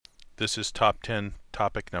This is top 10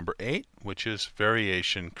 topic number 8, which is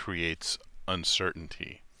variation creates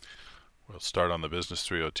uncertainty. We'll start on the Business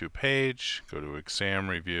 302 page, go to exam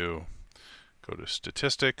review, go to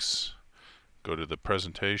statistics, go to the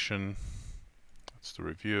presentation, that's the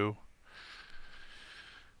review,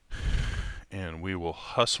 and we will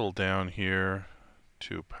hustle down here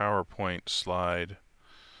to PowerPoint slide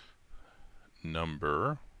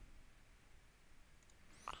number.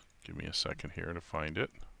 Give me a second here to find it.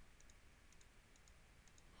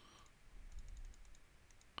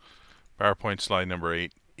 PowerPoint slide number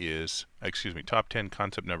 8 is, top 10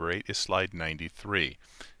 concept number 8 is slide 93,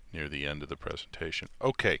 near the end of the presentation.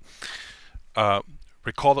 Okay,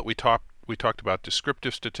 recall that we talked about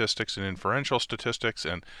descriptive statistics and inferential statistics,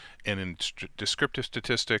 and in descriptive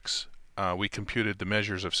statistics we computed the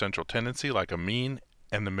measures of central tendency like a mean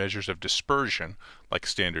and the measures of dispersion like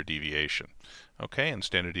standard deviation. Okay, and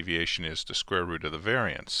standard deviation is the square root of the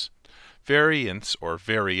variance. Variance or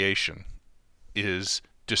variation is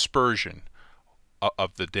dispersion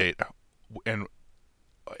of the data, and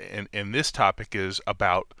this topic is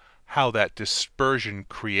about how that dispersion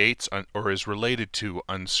creates or is related to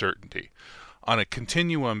uncertainty. On a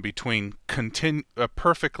continuum between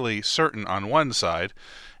perfectly certain on one side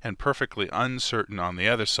and perfectly uncertain on the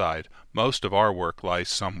other side, most of our work lies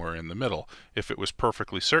somewhere in the middle. If it was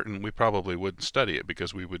perfectly certain, we probably wouldn't study it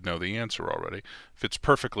because we would know the answer already. If it's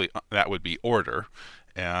perfectly, that would be order.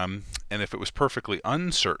 And if it was perfectly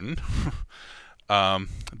uncertain,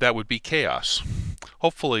 that would be chaos.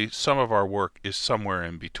 Hopefully some of our work is somewhere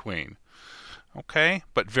in between. Okay,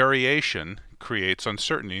 but variation creates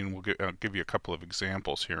uncertainty, and I'll give you a couple of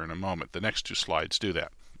examples here in a moment. The next two slides do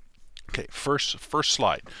that. Okay, first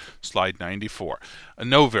slide, slide 94,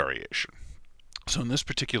 no variation. So in this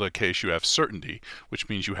particular case you have certainty, which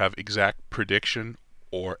means you have exact prediction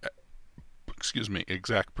or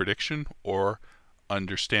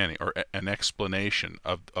understanding or an explanation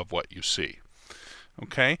of what you see.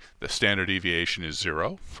 Okay, the standard deviation is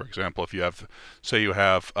 0. For example, if you have, say you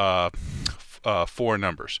have 4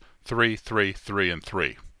 numbers, 3, 3, 3, and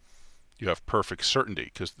 3. You have perfect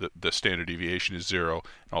certainty because the standard deviation is 0,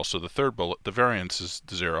 and also the third bullet, the variance is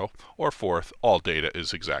 0, or fourth, all data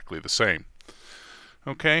is exactly the same.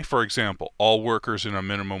 Okay, for example, all workers in a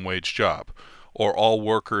minimum wage job, or all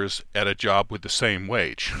workers at a job with the same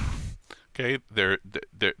wage. Okay,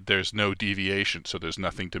 there's no deviation, so there's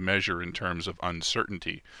nothing to measure in terms of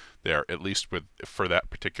uncertainty there, at least for that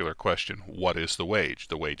particular question. What is the wage?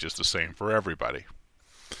 The wage is the same for everybody.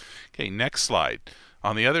 Okay, next slide.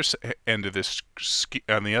 On the other end of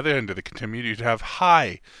the continuum, you'd have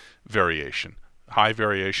high variation. High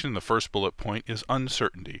variation, the first bullet point, is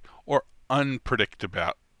uncertainty or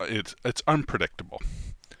unpredictable. It's unpredictable.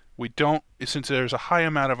 We don't, since there's a high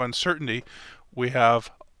amount of uncertainty, we have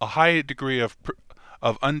a high degree of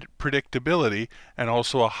unpredictability and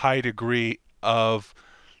also a high degree of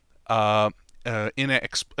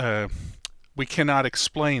we cannot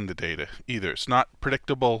explain the data either. It's not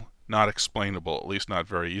predictable, not explainable, at least not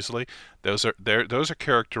very easily. Those are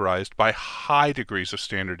characterized by high degrees of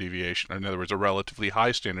standard deviation. In other words, a relatively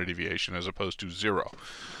high standard deviation as opposed to 0.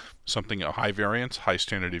 Something a high variance, high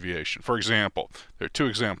standard deviation. For example, there are two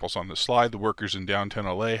examples on the slide. The workers in downtown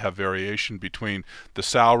LA have variation between the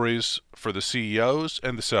salaries for the CEOs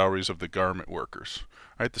and the salaries of the garment workers.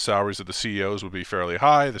 Right? The salaries of the CEOs would be fairly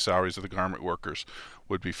high. The salaries of the garment workers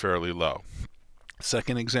would be fairly low.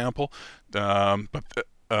 Second example, in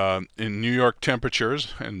New York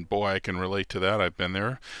temperatures, and boy, I can relate to that. I've been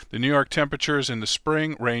there. The New York temperatures in the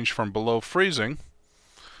spring range from below freezing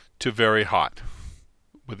to very hot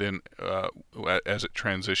within as it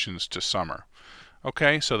transitions to summer.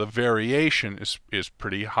 Okay, so the variation is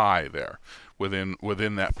pretty high there within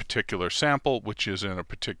that particular sample, which is in a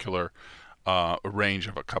particular range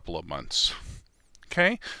of a couple of months.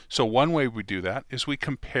 Okay, so one way we do that is we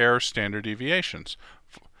compare standard deviations.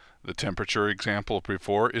 The temperature example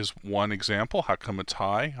before is one example. How come it's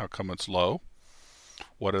high? How come it's low?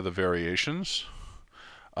 What are the variations?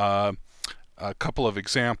 A couple of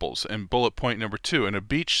examples. In bullet point number 2, in a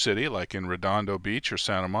beach city like in Redondo Beach or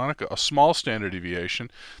Santa Monica, a small standard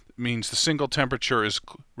deviation means the single temperature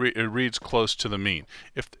reads close to the mean.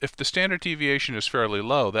 If the standard deviation is fairly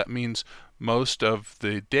low, that means most of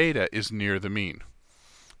the data is near the mean.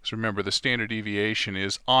 So remember, the standard deviation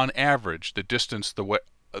is on average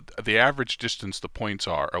the average distance the points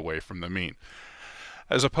are away from the mean,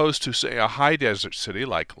 as opposed to, say, a high desert city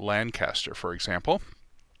like Lancaster, for example.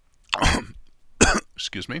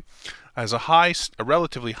 Excuse me, has a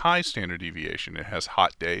relatively high standard deviation. It has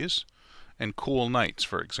hot days and cool nights,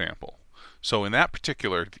 for example. So in that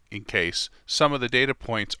particular case, some of the data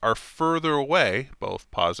points are further away, both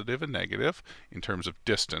positive and negative, in terms of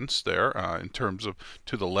distance there, in terms of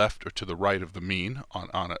to the left or to the right of the mean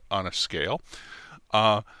on a scale.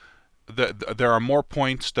 There are more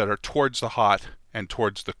points that are towards the hot and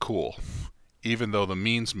towards the cool, even though the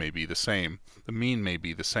means may be the same. The mean may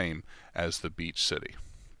be the same as the beach city.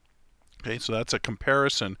 Okay, so that's a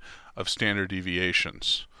comparison of standard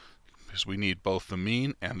deviations, because we need both the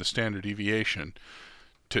mean and the standard deviation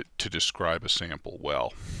to describe a sample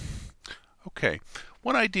well. Okay,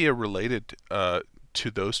 one idea related to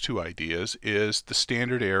those two ideas is the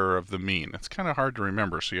standard error of the mean. It's kind of hard to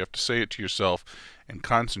remember, so you have to say it to yourself and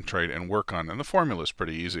concentrate and work on it. And the formula is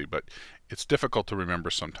pretty easy, but it's difficult to remember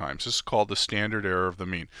sometimes. This is called the standard error of the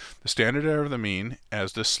mean. The standard error of the mean,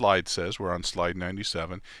 as this slide says, we're on slide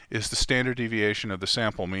 97, is the standard deviation of the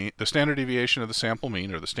sample mean. The standard deviation of the sample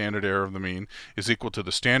mean, or the standard error of the mean, is equal to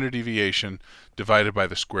the standard deviation divided by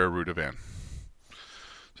the square root of n.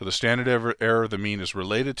 So the standard error of the mean is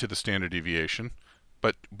related to the standard deviation,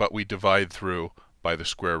 but we divide through by the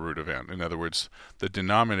square root of n. In other words, the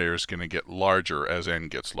denominator is going to get larger as n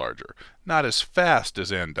gets larger. Not as fast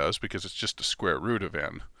as n does, because it's just the square root of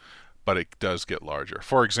n, but it does get larger.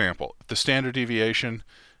 For example, if the standard deviation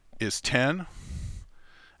is 10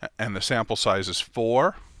 and the sample size is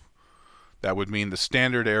 4, that would mean the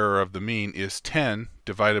standard error of the mean is 10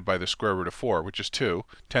 divided by the square root of 4, which is 2.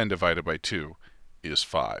 10 divided by 2 is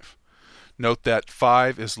 5. Note that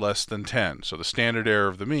 5 is less than 10, so the standard error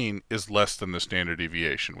of the mean is less than the standard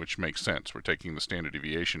deviation, which makes sense. We're taking the standard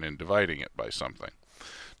deviation and dividing it by something.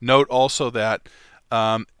 Note also that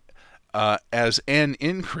as n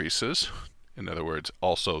increases, in other words,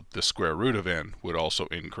 also the square root of n would also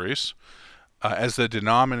increase, as the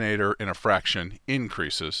denominator in a fraction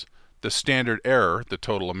increases, the standard error, the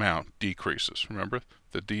total amount, decreases. Remember,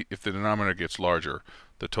 if the denominator gets larger,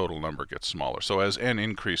 the total number gets smaller. So as n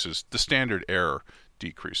increases, the standard error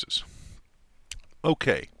decreases.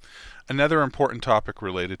 Okay, another important topic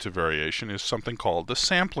related to variation is something called the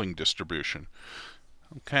sampling distribution.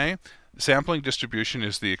 Okay, the sampling distribution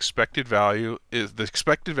is the expected value of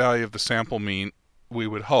the sample mean, we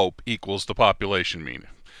would hope, equals the population mean.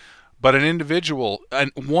 But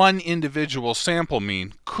one individual sample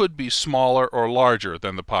mean could be smaller or larger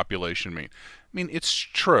than the population mean. I mean, it's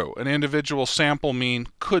true. An individual sample mean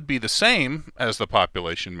could be the same as the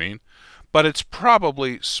population mean, but it's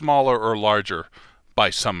probably smaller or larger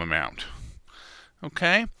by some amount.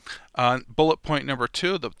 Okay? Bullet point number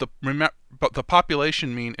 2, the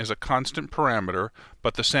population mean is a constant parameter,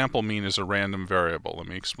 but the sample mean is a random variable. Let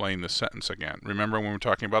me explain this sentence again. Remember, when we're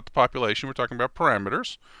talking about the population, we're talking about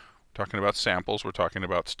parameters. We're talking about samples, we're talking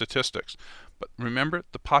about statistics. But remember,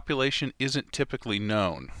 the population isn't typically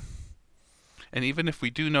known. And even if we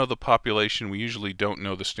do know the population, we usually don't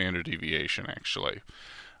know the standard deviation, actually.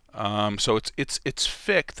 So it's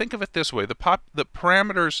fixed. Think of it this way: the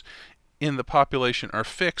parameters in the population are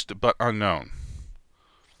fixed but unknown.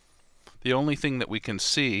 The only thing that we can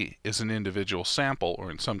see is an individual sample, or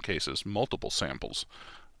in some cases, multiple samples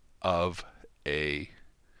of a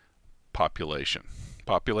population.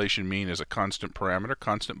 Population mean is a constant parameter,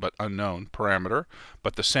 constant but unknown parameter,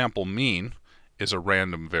 but the sample mean is a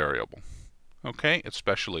random variable. Okay,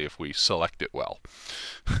 especially if we select it well.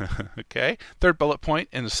 Okay, third bullet point,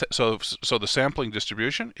 and so the sampling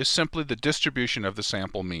distribution is simply the distribution of the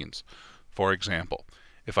sample means. For example,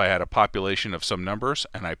 if I had a population of some numbers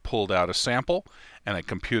and I pulled out a sample and I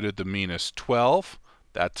computed the mean as 12,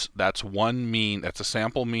 that's one mean, that's a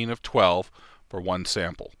sample mean of 12 for one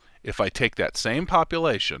sample. If I take that same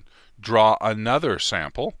population, draw another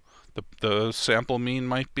sample, the sample mean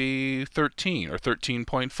might be 13 or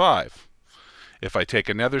 13.5. If I take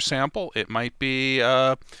another sample, it might be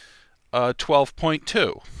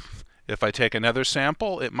 12.2. If I take another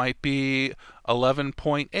sample, it might be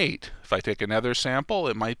 11.8. If I take another sample,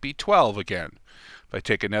 it might be 12 again. If I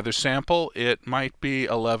take another sample, it might be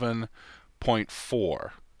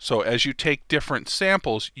 11.4. So as you take different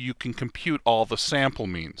samples, you can compute all the sample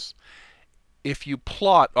means. If you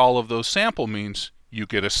plot all of those sample means, you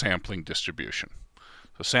get a sampling distribution.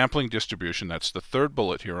 So sampling distribution, that's the third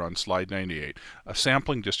bullet here on slide 98. A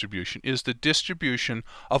sampling distribution is the distribution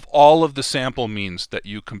of all of the sample means that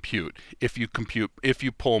you compute if you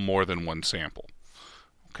pull more than one sample.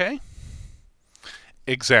 Okay?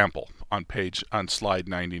 Example on slide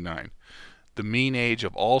 99. The mean age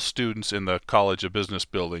of all students in the College of Business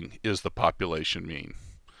building is the population mean.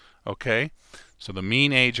 Okay? So the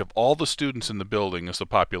mean age of all the students in the building is the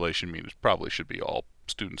population mean. It probably should be all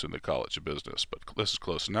students in the College of Business, but this is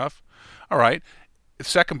close enough. All right,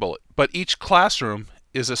 second bullet, but each classroom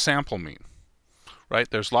is a sample mean. right?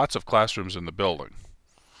 There's lots of classrooms in the building.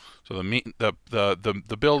 So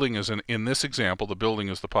the building is in this example, the building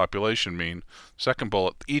is the population mean. Second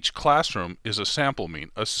bullet, each classroom is a sample mean,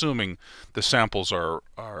 assuming the samples are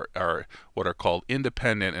what are called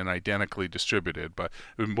independent and identically distributed. But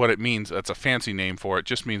what it means, that's a fancy name for it,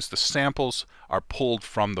 just means the samples are pulled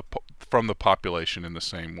from the population in the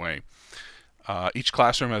same way. Each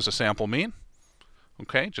classroom has a sample mean.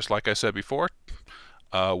 Okay, just like I said before.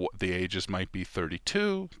 The ages might be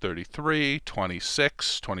 32, 33,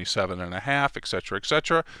 26, 27 and a half, etc.,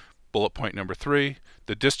 etc. Bullet point number 3,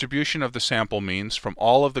 the distribution of the sample means from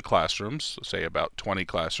all of the classrooms, say about 20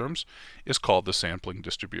 classrooms, is called the sampling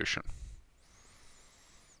distribution.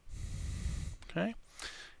 Okay,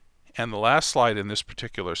 and the last slide in this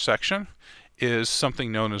particular section is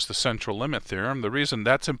something known as the central limit theorem. The reason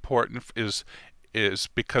that's important is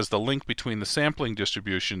because the link between the sampling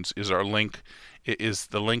distributions is the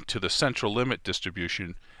link to the central limit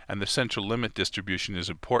distribution, and the central limit distribution is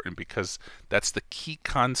important because that's the key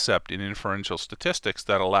concept in inferential statistics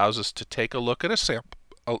that allows us to take a look at a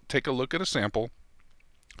sample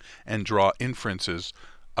and draw inferences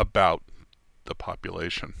about the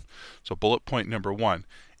population. So bullet point number 1,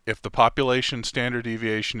 if the population standard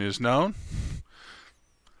deviation is known,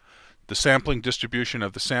 the sampling distribution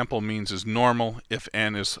of the sample means is normal if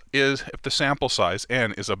n if the sample size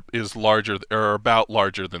n is larger or about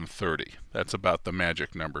larger than 30. That's about the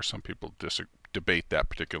magic number. Some people debate that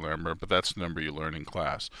particular number, but that's the number you learn in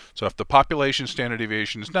class. So if the population standard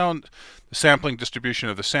deviation is known, the sampling distribution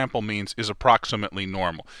of the sample means is approximately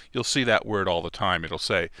normal. You'll see that word all the time. It'll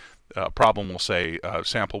say problem will say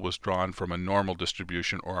sample was drawn from a normal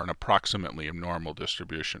distribution or an approximately normal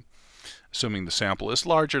distribution, assuming the sample is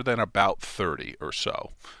larger than about 30 or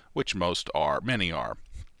so, which many are.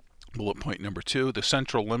 Bullet point number 2, the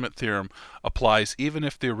central limit theorem applies even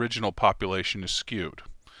if the original population is skewed.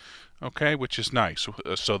 Okay, which is nice.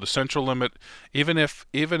 So the central limit, even if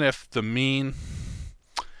the mean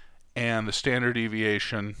and the standard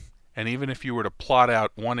deviation, and even if you were to plot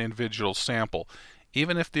out one individual sample,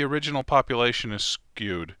 even if the original population is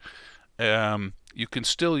skewed, you can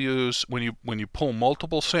still use, when you pull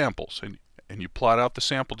multiple samples and you plot out the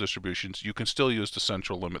sample distributions, you can still use the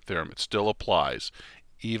central limit theorem. It still applies,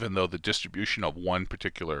 even though the distribution of one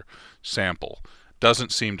particular sample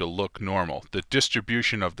doesn't seem to look normal. The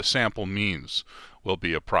distribution of the sample means will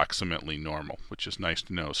be approximately normal, which is nice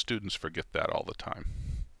to know. Students forget that all the time.